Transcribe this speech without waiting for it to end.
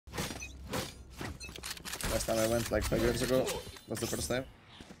Last time I went like 5 years ago was the first time,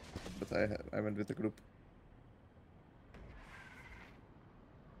 but I went with the group.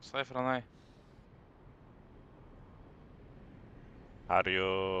 Cypher on I. Are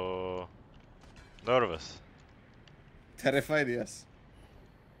you nervous? Terrified, yes.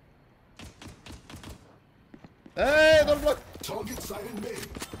 Hey, don't block! Target sighted mid.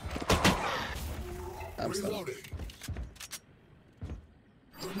 I'm stunned. Reloading.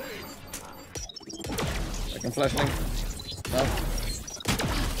 Grenade. I can flash link. No.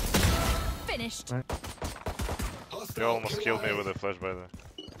 Finished. You almost killed me with a flash by the way.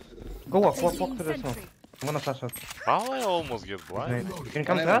 Go up, walk to this one. I'm gonna flash out. How I almost get blind? Can you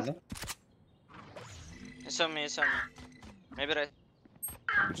come to us? It's on me, it's on me. Maybe right.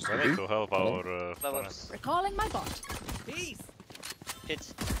 I need to help our Flowers. Recalling my bot. Peace.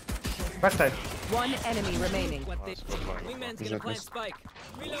 Hits. Backside. One enemy remaining. What the Wingman's gonna plant spike.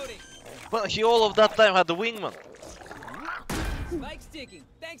 Reloading. But he all of that time had the wingman. Spike's ticking.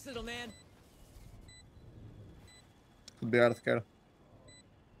 Thanks, little man. Could be hard care.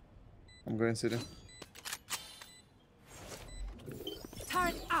 I'm going city.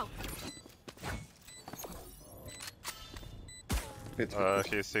 Turret out. Pit.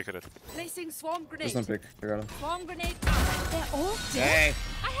 He's secret. Placing swarm grenade. Just don't pick. I got him. Swarm grenade out. They're all dead. Hey!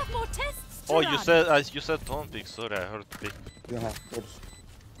 I have more tests to Oh, run. you said don't pick. Sorry, I heard pick. Yeah, oops.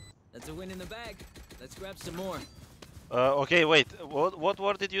 That's a win in the bag. Let's grab some more. Okay, wait. What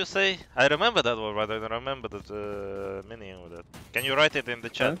word did you say? I remember that word, but I don't remember the meaning of that. Can you write it in the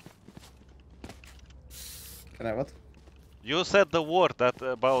chat? Can I what? You said the word that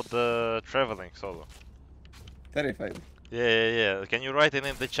about traveling solo. Terrified. Yeah. Can you write it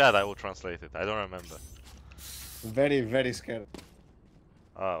in the chat? I will translate it. I don't remember. Very, very scared.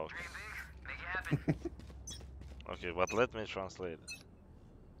 Oh, okay. Okay, but let me translate it.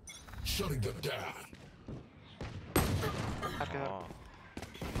 Shutting them down. Oh.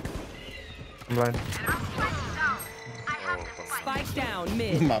 I'm blind. Spike down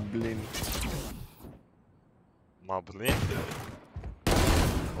mid. Mablin. Mablin?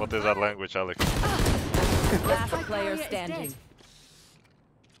 What is that language, Alex? Last player standing.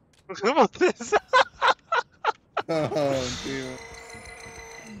 What is that? Oh, dude.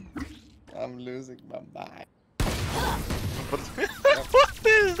 I'm losing my mind. What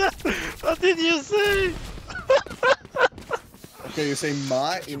is that? What did you say? Okay, you say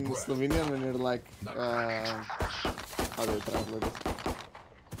ma in Slovenian and you're like, how do you translate it?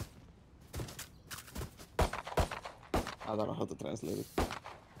 I don't know how to translate it.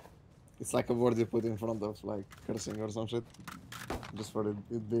 It's like a word you put in front of like cursing or some shit. Just for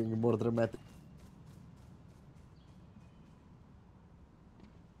it being more dramatic.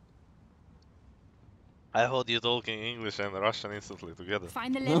 I heard you talking English and Russian instantly together.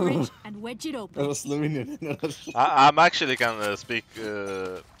 Find the leverage and wedge it open. That was Slovenian. I'm actually can speak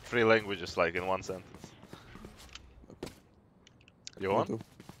 3 languages like in one sentence. You want?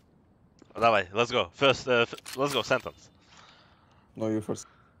 Давай, let's go. First, let's go sentence. No, you first.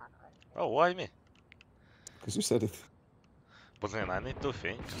 Oh, why me? Because you said it. But then I need to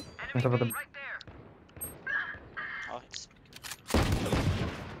think.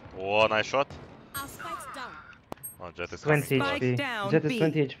 Oh, nice shot. Our spike's down. Oh, Jet is 20 coming. HP. down, Jet is B.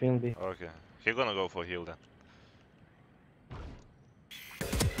 20 HP on B. Okay, he gonna go for heal then.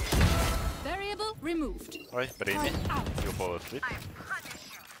 Variable removed. Oi, bring me. Turret out. You fall asleep.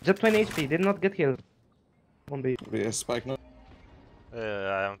 Jet 20 HP, did not get healed. On B. We have spike now.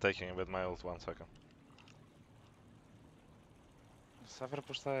 I am taking it with my ult 1 second. Cypher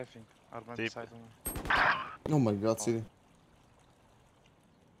pushed I think. Armor Deep. side only. Oh my god, city.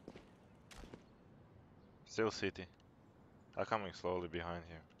 Still city. I'm coming slowly behind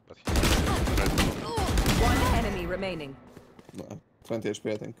him, but One enemy remaining. 20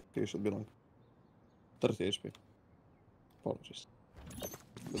 HP I think. He should be long. 30 HP. Apologies.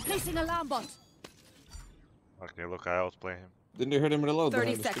 Placing alarm bot. okay, look, I outplay him. Didn't you hear him reload? 30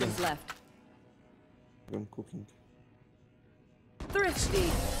 behind the seconds screen? left. I'm cooking.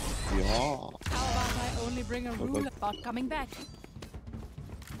 Thrifty. Yeah. How about I only bring a rule about coming back?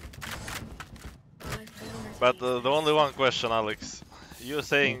 But the only one question, Alex. You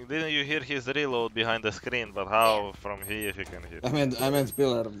saying, didn't you hear his reload behind the screen, but how from here if he can hit? I meant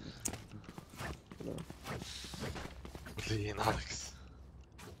pillar. Clean, Alex.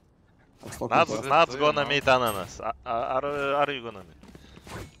 That's Not gonna meet ananas. Are you gonna meet?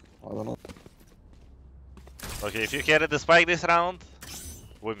 I don't know. Okay, if you carry the spike this round,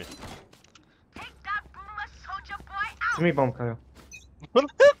 with me. Give me bomb, Kyle. No, no!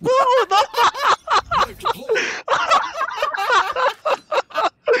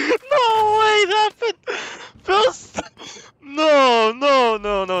 No way it happened!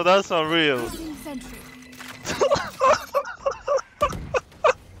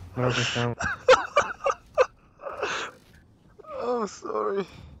 Sorry.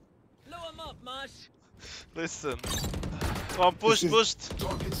 Blow him up, Mosh. Listen. One pushed.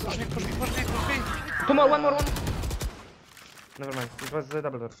 Target sighted. Push me. Two more, one more. Never mind, it was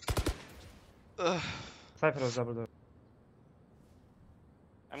double door. Cypher was double door.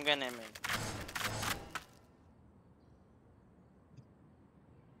 I'm gonna aim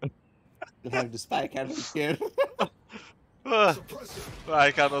it. You have the spike, I don't care.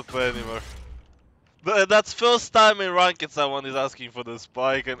 I cannot play anymore. That's first time in ranked someone is asking for the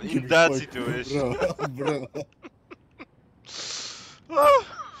spike, and in that situation. Bro.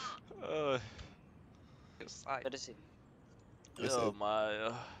 What is it? Oh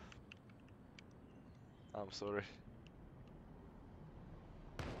my. I'm sorry.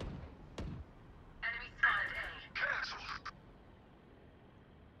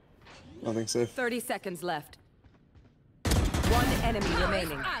 Nothing safe. 30 seconds left. One enemy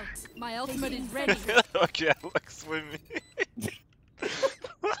remaining. Out. My ultimate is ready. Okay, Alex with me.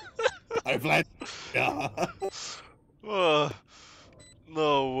 I flat. Yeah. Oh,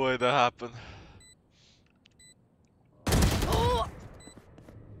 no way that happened. Oh.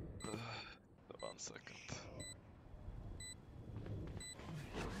 1 second.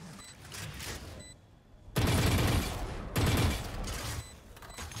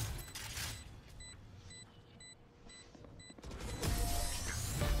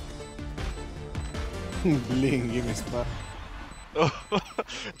 Bling, give me spike.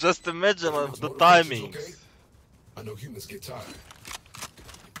 Just imagine the Motivation's timing. okay? I know humans get tired.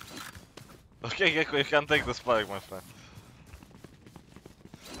 Okay, Gecko, you can take the spike, my friend.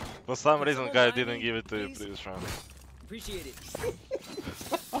 For some reason, guy didn't give it to you previous round. Appreciate it.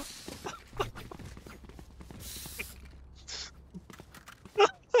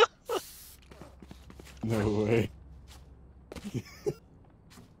 No way.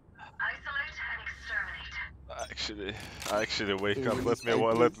 I actually wake up. Let me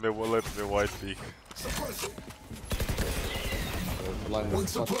white peek. Suppress it. Blind One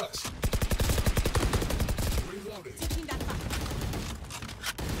as fuck. suppressed. Reloading. Taking that back.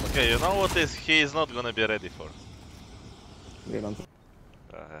 Okay, you know what is he is not gonna be ready for. We're on.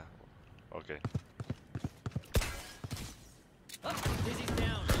 Yeah. Okay. Dizzy's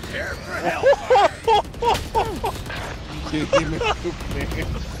down. You give me stupid.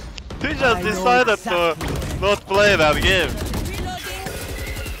 He just decided to not play that game. Reloading.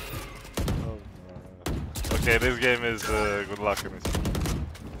 Okay, this game is good luck in it.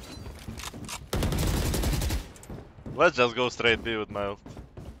 Let's just go straight B with my ult.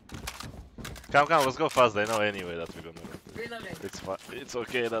 Come, let's go fast. They know anyway that we're gonna win. Reloading. It's fine. It's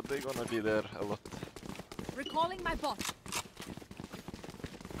okay that they're gonna be there a lot. Recalling my bot.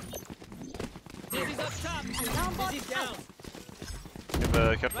 Dizzy's up top. Alarm bot Dizzy's down. Keep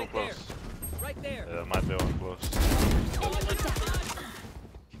careful Right close. Right there. Might be one close. Enemy down.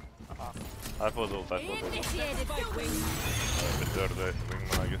 I put ult. Initiated. Spike wing. The third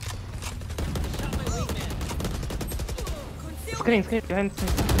wingman, I guess. Shot my wingman. Screen, behind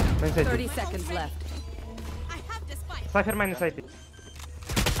screen. Behind side. 30 seconds left. I have the spike. Cypher minus side.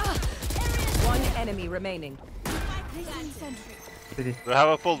 One enemy remaining. Placing sentry. GG. Do we have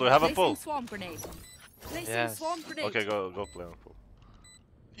a pull? Do we have a pull? Placing swarm grenade. Placing Yes. swarm grenade. Okay, go play on pull.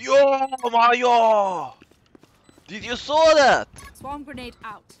 Yo, Mayo! Did you saw that? Swarm grenade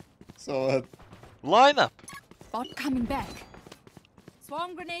out. So Lineup. Bot coming back.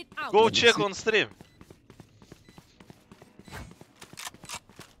 Swarm grenade out. Go check on stream.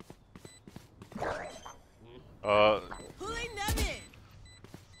 Pulling them in.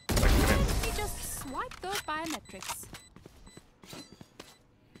 Let me just swipe those biometrics.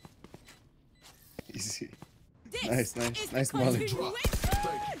 easy. This Nice, is nice the molly. continuation.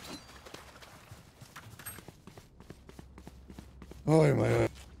 Oh my god.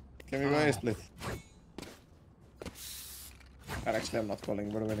 Can we go A split? Actually, I'm not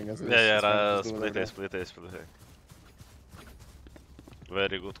calling, we're winning as it is. Yeah, It's fine, just do split whatever. A, split A.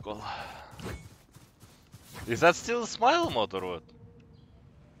 Very good call. Is that still smile mode or what?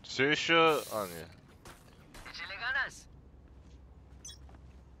 Все еще... А, не.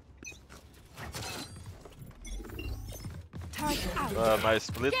 Target out. Nice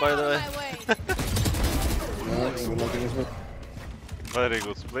split by the way. My way. Nice, we're looking as well. Very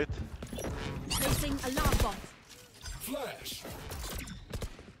good split. Placing alarm bot. Flash.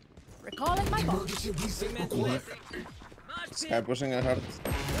 Recalling my bot. Emergency reset required. Sky pushing a hard.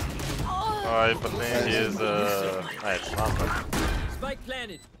 I believe he is... it's not, but Spike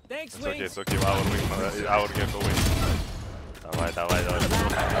planted. Thanks, it's okay, wings. it's okay. Our Gecko win. Давай. Last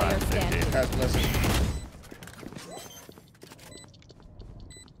player standing. Guys, blessing.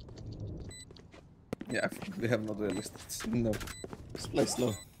 Yeah, we have not realised. No. Just play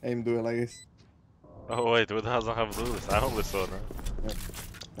slow. Aim duel, I guess. Oh wait, who doesn't have duels? I only saw now. Yeah.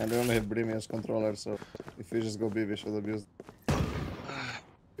 And we only have Brimmy as controller, so if we just go B, we should abuse.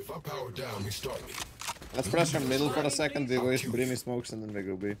 If I power down, restart me. Let's pressure middle for a second, we waste Brimmy smokes and then we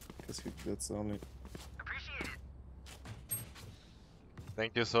go B. Because that's the only...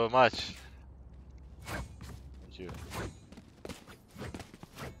 Thank you so much. Thank you.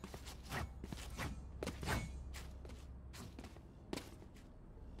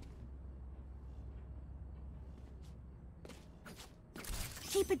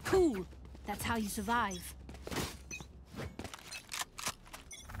 Keep it cool. That's how you survive.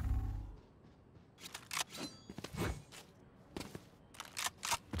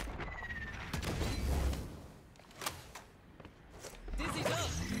 Dizzy's up.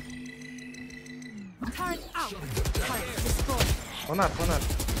 Turret out. Turret destroyed. One up.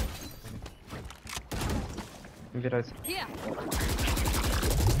 Убирать. Here.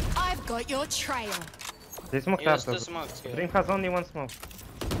 I've got your trail. They smoked Use out. the smokes. Yeah. Dream has only one smoke.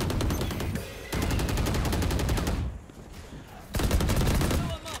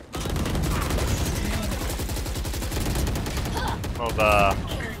 Oh, the...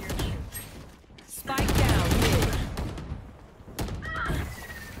 Spike down mid.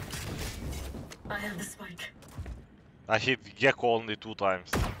 I have the spike. I hit Gecko only 2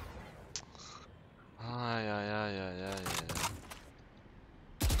 times. Ay.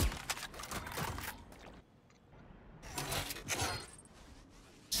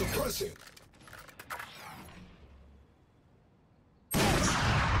 Suppressing.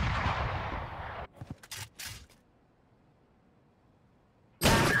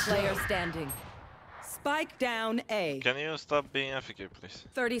 Last player standing. Spike down A. Can you stop being FAQ, please?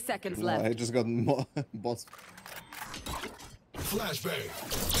 30 seconds No, left. I just got boss. Flashbang.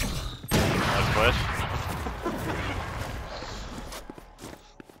 Nice flash.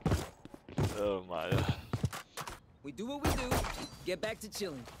 Oh my. We do what we do. Get back to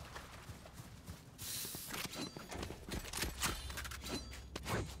chilling.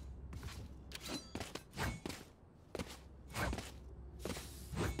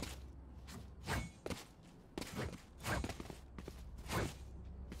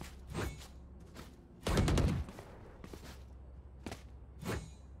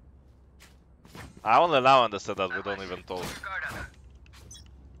 I only now understand that we don't even talk.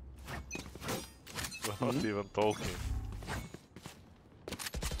 We're not even talking.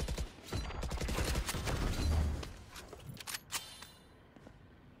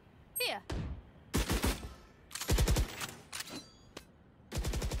 Here.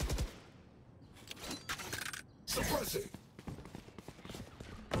 Suppressing.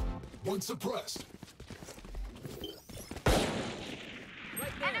 One suppressed.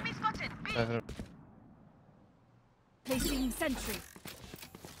 Enemy spotted. Placing sentry.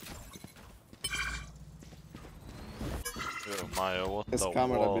 Oh my, what His the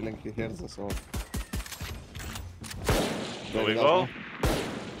camera wall. billing, he hears us all. Do we go?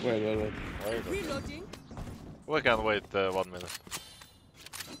 Wait. Reloading. We can wait 1 minute.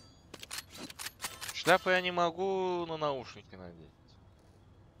 Шляпу я не могу, но наушники надеть.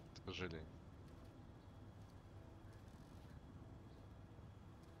 К сожалению.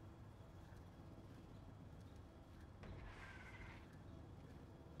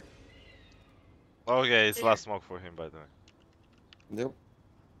 Okay, it's last smoke for him, by the way. Yep.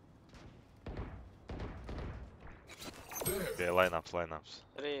 Okay, lineups.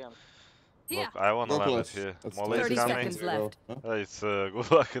 3 Here. Look, I wanna Go land it close. here. That's Molly is 30 coming. seconds left. Huh? It's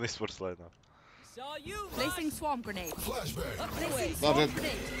good luck in esports lineup. Saw you. Placing swarm grenade. Flashbang. Placing Not it.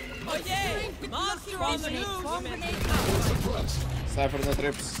 Grenade. Oh yeah. Monster on the Grenade. move. Swarm women. grenade out. Suppressed. Cypher no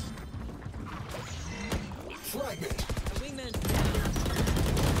trips. Fragment. Wingman.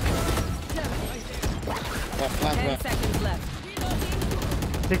 Plant. 10 seconds left.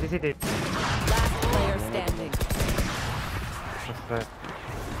 City. Last player standing. That's right.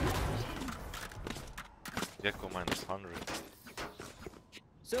 Gecko minus 100.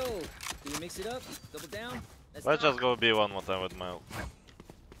 So, do you mix it up? Double down? Let's just go B one more time with my ult.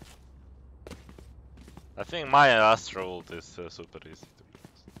 I think my Astra ult is super easy to be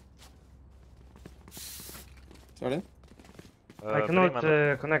Sorry? honest. I can ult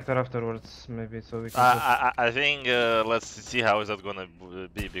Dream connector afterwards, maybe, so we can. I think let's see how is that gonna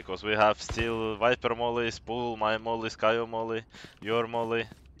be, because we have still Viper Molly, Spool, my Molly, Skyo Molly, your Molly.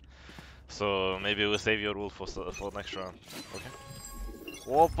 So maybe we'll save your ult for next round. Okay.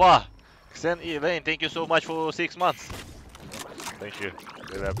 Opa! Xen Elaine, thank you so much for 6 months. Thank you.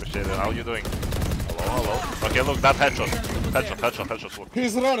 Really appreciate it. How you doing? Hello. Okay, look, that headshot. Headshot, look.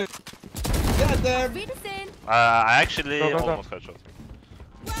 He's running! God damn! Read us in. I actually Go, go, go. almost headshot him.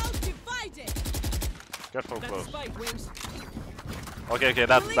 Well divided. Careful That's close. spike, Wings. Okay,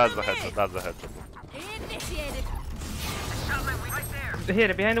 that's the headshot. That's the headshot. Initiated.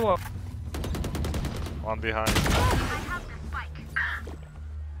 Here, behind the wall. One behind.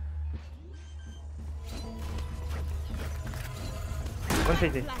 One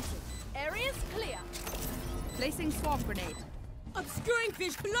city. Area's clear. Placing swarm grenade. Obscuring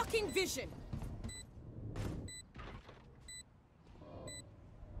fish, blocking vision.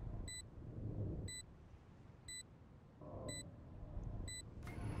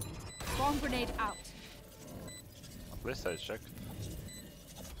 Swarm grenade out. Please side check.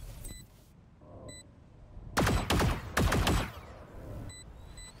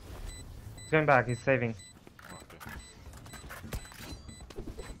 He's going back, he's saving. Okay.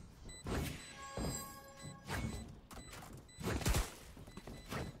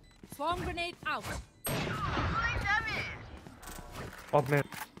 Swarm grenade out. Off mid.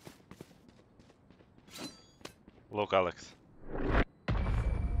 Look, Alex.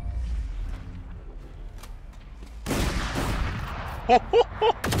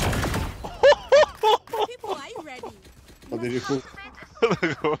 People, are you ready? What did you cook?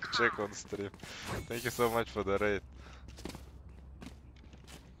 Go check on stream. Thank you so much for the raid.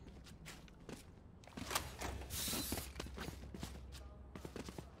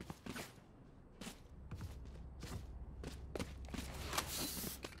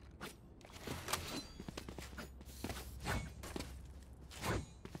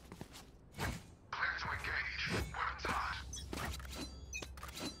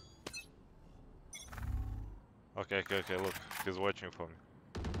 Okay, look, he's watching for me.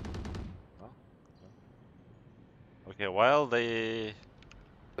 No? Okay, while they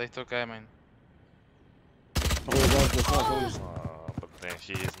took A main. Oh, that's the fuck. but then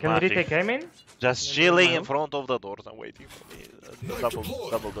he is Can we nothing. retake aim in? Just Maybe chilling my in ult? front of the doors and waiting for me.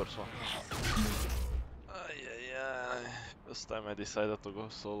 Double doors one. This time I decided to go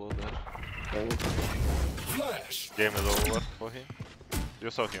solo there. Flash. Game is over for him. You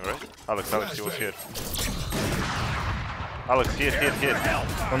saw him, right? Alex, he was here. Alex, here.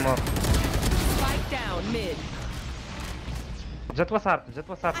 One more. Spike down mid. Jet was up as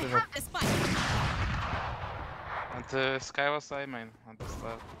well. The spike. And Sky was A main at the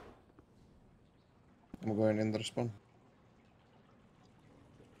start. I'm going in the respawn.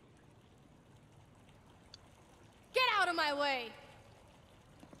 Get out of my way.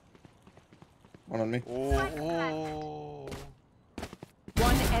 One on me. Oh.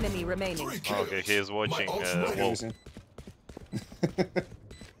 One enemy remaining. Three kills. Okay, he is watching My ult's ready. wall. Listen.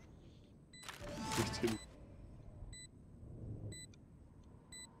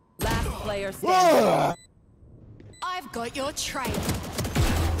 Last player standing. I've got your trail.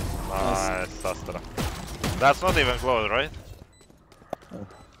 Nice, Astra. That's not even close, right? No.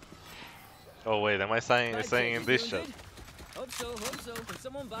 Oh wait, am I saying in this chat? Hope so, hope so. Can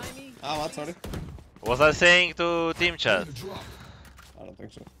someone buy me? Ah, what? Sorry. Was I saying to team chat? The drop. I don't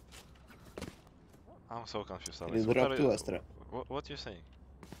think so. I'm so confused, It Alex. is What drop are too, you- Astra. What you saying?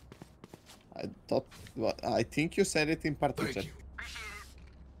 I thought. I think you said it in party Thank chat. you.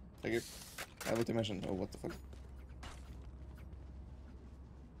 Thank you. I will mention. Oh, what the fuck?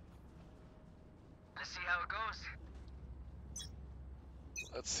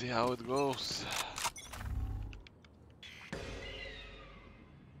 Let's see how it goes.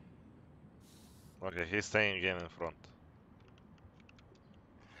 Okay, he's staying again in front.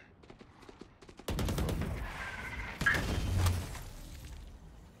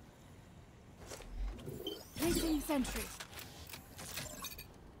 Placing sentry.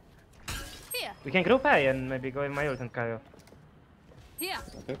 Here. We can group A and maybe go in my ult and Kaio. Here.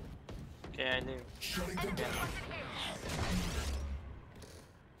 Okay. Okay, I do. Shutting them down.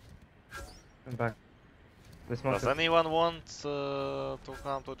 I'm back. The smoke. Does anyone want to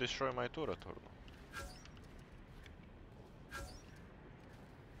come to destroy my turret or no?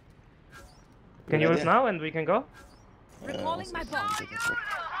 Can you Good ult idea. now and we can go? Recalling my bomb.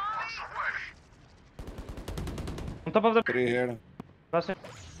 On top of the. Three here. Last hit.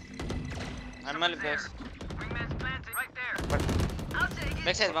 I'm only backs.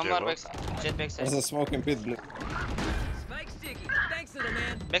 Backside, one Okay, more well. backside. Jet backside. There's a smoking pit. Blue. Spike sticky. Thanks, little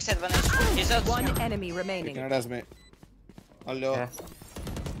man. Backside, one HP. He's out. One enemy You remaining. can arrest me. Hello. Yeah.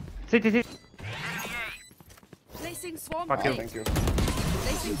 City. Placing swarm Fuck you. grenade. Thank you.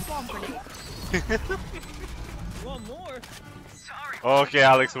 Placing swarm grenade. One more. Okay,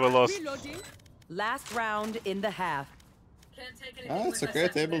 Alex, we lost. Reloading. Last round in the half. Ah, it's okay.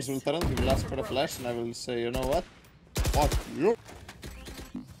 Tables will turn. You will ask for a flash, and I will say, you know what? Fuck you.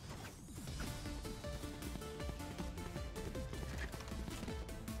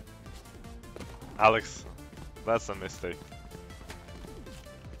 Alex, that's a mistake.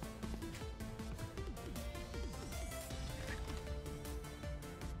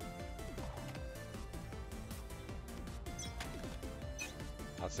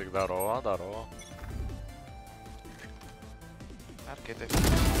 Ацик, здорово. Architect.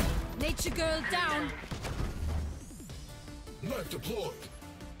 Nature girl down. Knife deployed.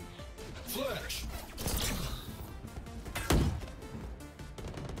 Flash.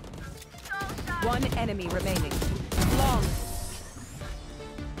 One enemy remaining. Long.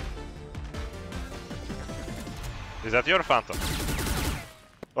 Is that your phantom?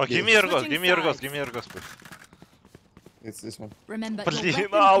 Oh, give me your ghost, give me your ghost, give me your ghost, please. It's this one. Remember, Блин, your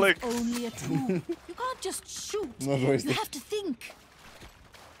weapon Alex. is only a tool. You can't just shoot. No You joystick. have to think.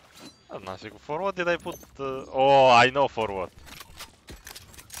 Нафиг, for what did I put? Oh, I know for what.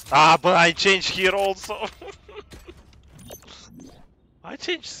 Ah, but I changed here also. I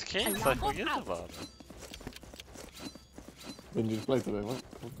changed skins, I forget about it. When did you play today? What?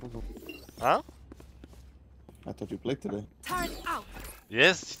 Huh? I thought you played today. Turret out.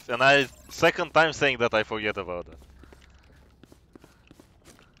 Yes, and I second time saying that I forget about it.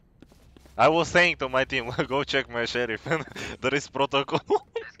 I was saying to my team, go check my sheriff, and there is protocol.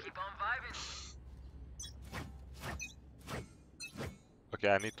 Okay,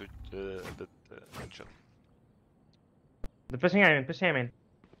 I need to chill. They're pushing him in,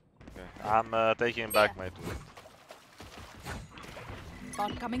 Okay, I'm taking back my tool.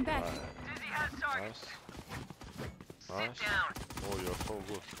 Bot coming back. Nice. Nice. Oh, you're so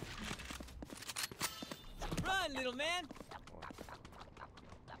good. Run, little man.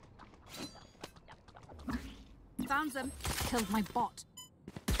 Found them. Killed my bot.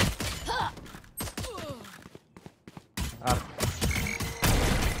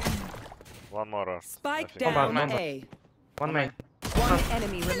 One more. I Spike think. down One A. One main. One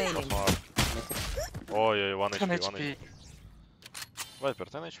enemy remaining. One more. Oh, yeah, 1 10 HP, 1 HP. HP. Viper,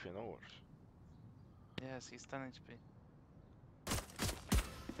 10 HP, no worries. Yes, he's 10 HP.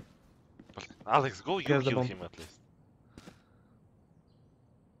 Alex, go you Here's the kill bomb. him at least.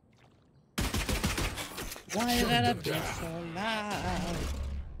 Why you gotta be so loud?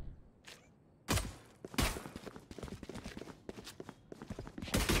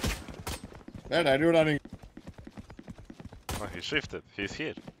 Where are you running? Oh, he shifted, he's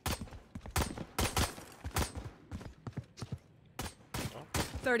here.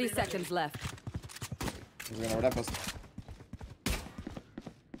 30 seconds left. He's gonna wrap us.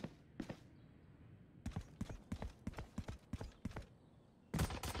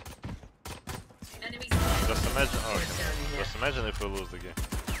 Just imagine, oh, okay. Just imagine if we lose the game.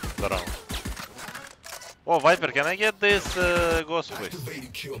 The round. Oh, Viper, can I get this ghost, please?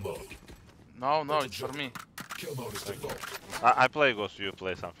 Activating kill mode. No, no, it's for me. Kill mode is default. I play ghost, you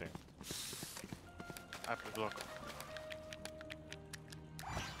play something. I play block.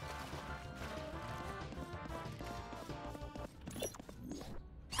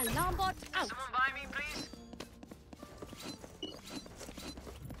 Alarm bot out.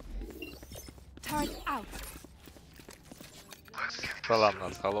 Turret out. Salam,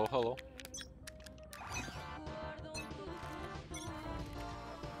 Nats. Hello, hello.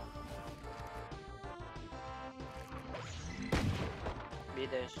 B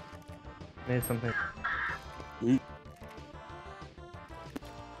dash. Need something.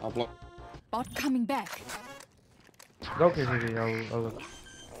 I'll block. Bot coming back. Go KCV, I'll look.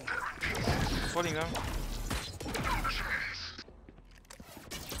 Falling down.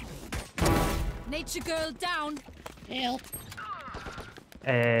 Nature girl down. Help.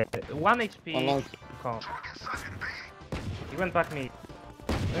 1 HP. One long. Calm. He went back me.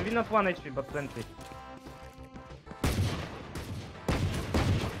 Maybe not 1 HP, but 20.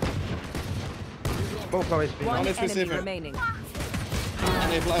 Both low HP. One let's enemy receive it. remaining.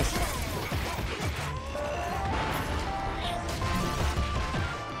 And they blast.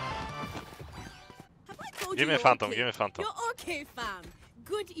 Have I told Give you me you're Phantom, okay? give me Phantom. You're okay, fam.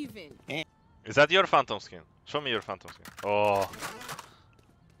 Good even. Is that your Phantom skin? Show me your Phantom skin. Oh.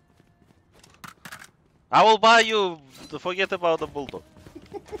 I will buy you. Forget about the Bulldog.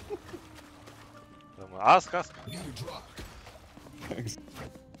 Ask. Need a drop. Thanks.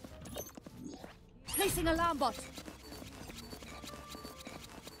 Placing alarm bot.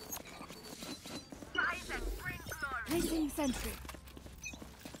 Placing sentry.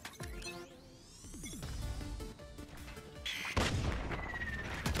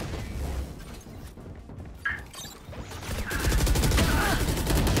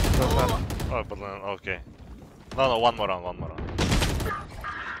 Oh, but okay. No, one more round.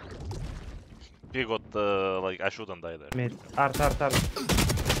 He got like I shouldn't die there. Mid. Art.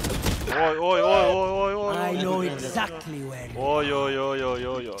 Oi, oi, oi, oi, oi, oi. I know exactly where. Oi, oi, oi, oi,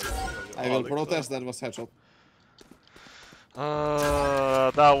 oi, oi. I will protest that was headshot.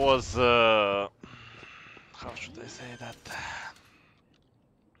 That was how should I say that?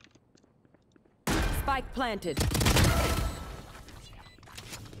 Spike planted.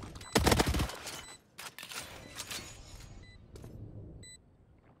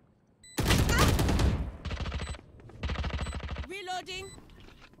 Reloading.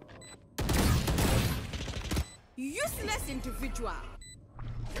 Useless individual.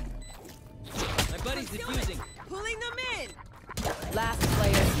 My buddy's defusing. Pulling them in. Last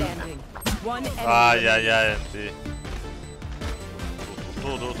player standing. One enemy Ay, ay, remaining. ay, NT.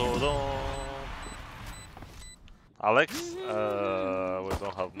 Alex, we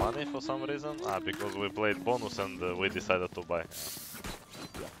don't have money for some reason. Because we played bonus and we decided to buy.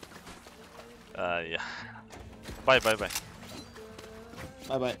 Yeah. Bye, bye, bye.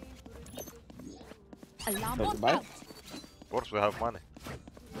 Bye bye. Alarm Bye bot bye. out. Of course we have money.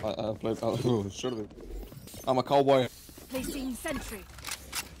 I played. Oh, surely. I'm a cowboy. Placing sentry.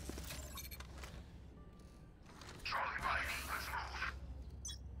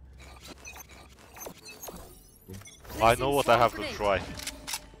 I know what I have to try.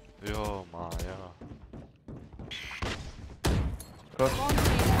 Yo, ma, yeah.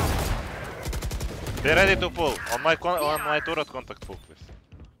 Be ready to pull. On my turret contact pull, please.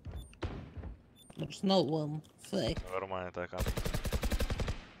 There's no one. Fake. Never mind, I can't.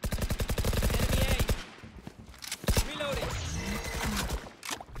 Reloading.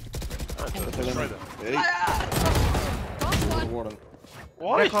 Just destroy them. Hey. Warden.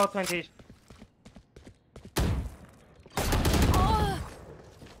 Why? Call 20.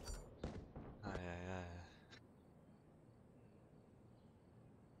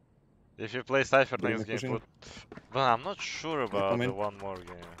 If you play Cypher Bring next me game, pushing. put... But I'm not sure about come the in. one more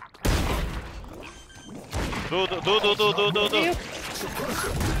game. Do.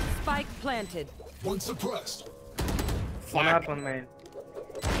 Spike planted. One suppressed. One up on main.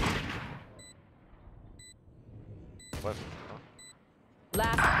 What?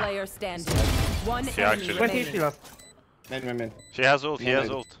 Last player standing. One She enemy actually- 20 remaining. HP left. Man. She has ult, he No has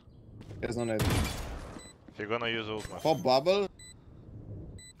need. ult. There's no need. She's gonna use ult now. Pop bubble.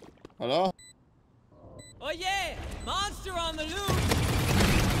 Hello? Oh yeah! Monster on the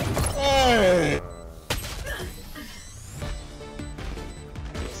loose! Hey!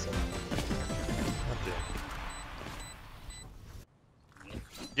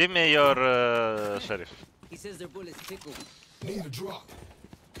 Give me your sheriff. He says their bullets tickle. Need a drop.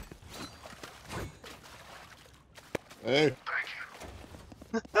 Hey!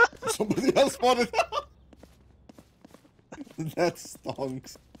 Somebody else spotted! That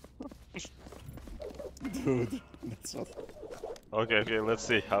stonks. Dude, that's not... Okay, let's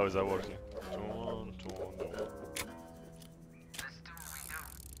see how is that working.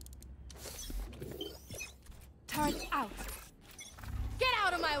 Turret out. Get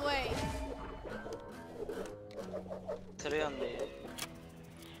out of my way. 3 on me.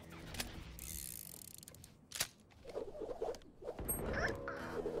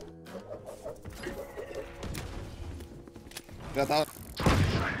 Get out.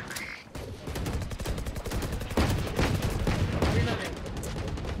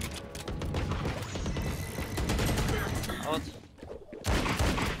 Out.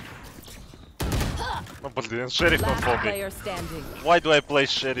 No, блин, sheriff not Last for me. player standing. Why do I play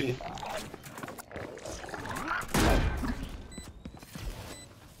sheriff?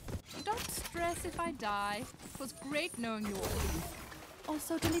 Don't stress if I die. It was great knowing you all.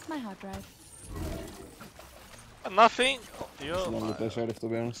 Also, delete my hard drive. Nothing. I Yo, don't want to play sheriff, to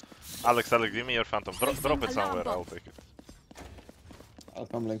be honest. Alex, give me your phantom. Drop it somewhere, I'll take it. I'll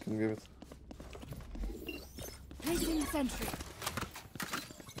come link and give it. Placing sentry.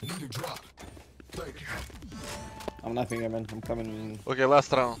 Need a drop. Thank you. I'm nothing, man. I'm coming Okay,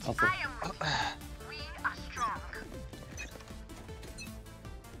 last round. after.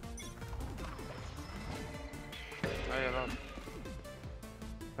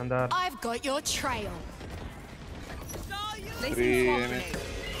 And I've got your trail. Placing Three, swarm man. grenade.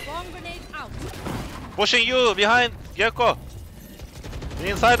 Swarm grenade out. Pushing you behind, Gecko.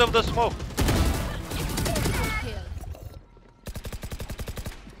 Inside of the smoke. Kill.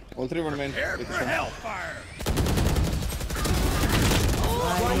 All three were main. One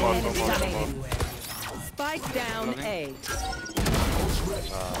on, enemy come on. remaining. Spike down A.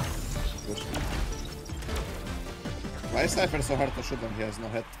 Why is Cypher so hard to shoot him? He has no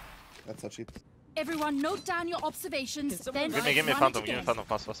head. That's a cheat. Everyone, note down your observations. Then Give me run phantom, it give me again. phantom,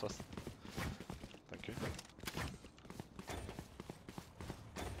 fast. Thank you.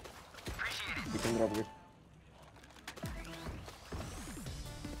 You can drop it.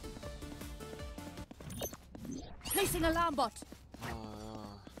 Placing alarm bot.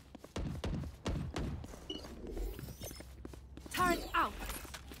 Turret out.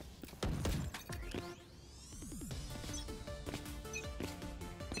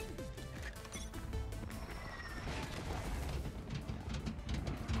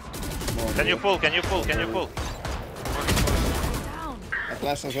 Can you pull? Can you pull? Can you pull? Down. A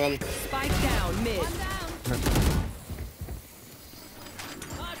flash as well. Spike down mid. One down.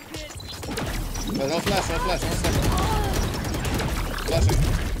 No flash, no flash, 1 second. Flashing.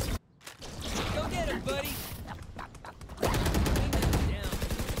 Go get him, buddy.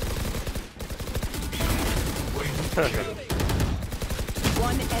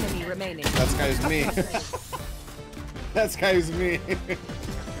 One enemy remaining. That guy is me. That guy is me.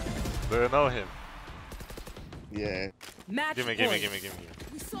 Do you know him? Yeah, Match Gimme. point.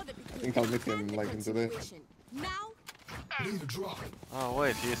 We saw the I think I'll meet him like in today. Now, Need a drop. Oh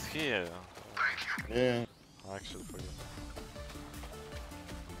wait, he's here. Yeah. Actually, for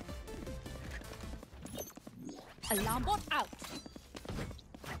you. alarm bot out.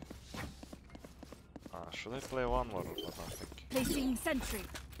 Should I play one more or what? I think. Placing sentry.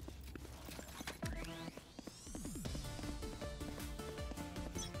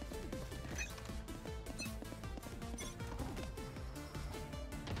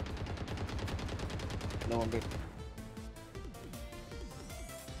 No one did.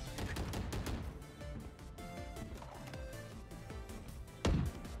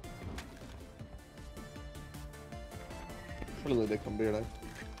 Surely they can be right.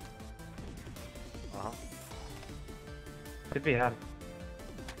 Could be hard.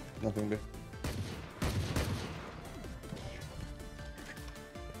 Nothing big.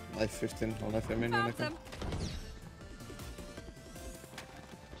 Life 15 on FM in when I Found come. them.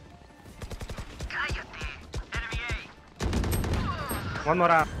 One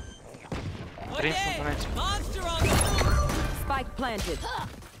more up. Three, nice. Monster on the move. Spike planted.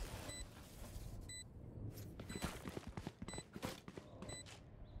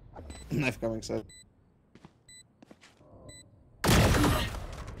 Knife coming side.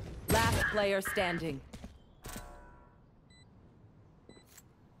 Last player standing.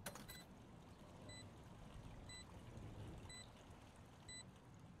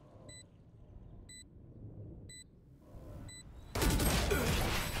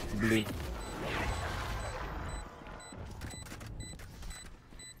 Bleed.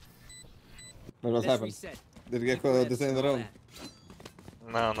 But what happened? Did Gecko detain the room?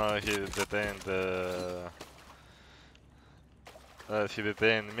 No, he detained. He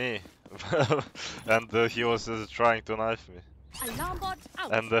detained me, and he was trying to knife me, Alarm bot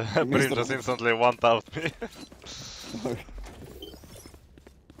out. and missed Brim it. just instantly one-tapped me. Okay.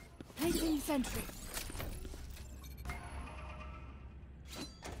 Placing sentry.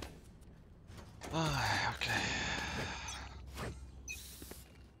 Okay.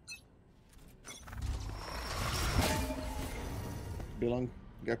 Belong,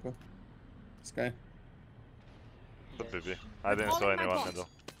 Gecko. Sky. Could be B. I didn't saw Calling my anyone bot. middle.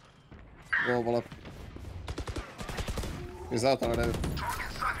 Go wall up. He's out already.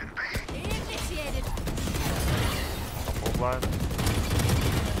 Initiated. Full blind.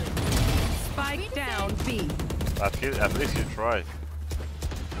 Spike down B. At least you tried.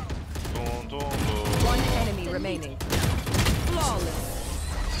 Dun, dun, dun. One enemy remaining. Flawless.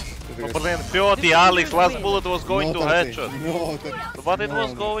 Блин, 30, Alex, last bullet was going to No, 30. headshot. No, 30. But it No,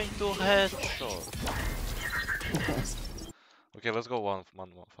 was no. going to headshot. Okay, let's go one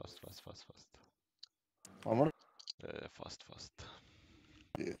more. Fast. One more? Fast.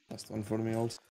 Yeah, last one for me also.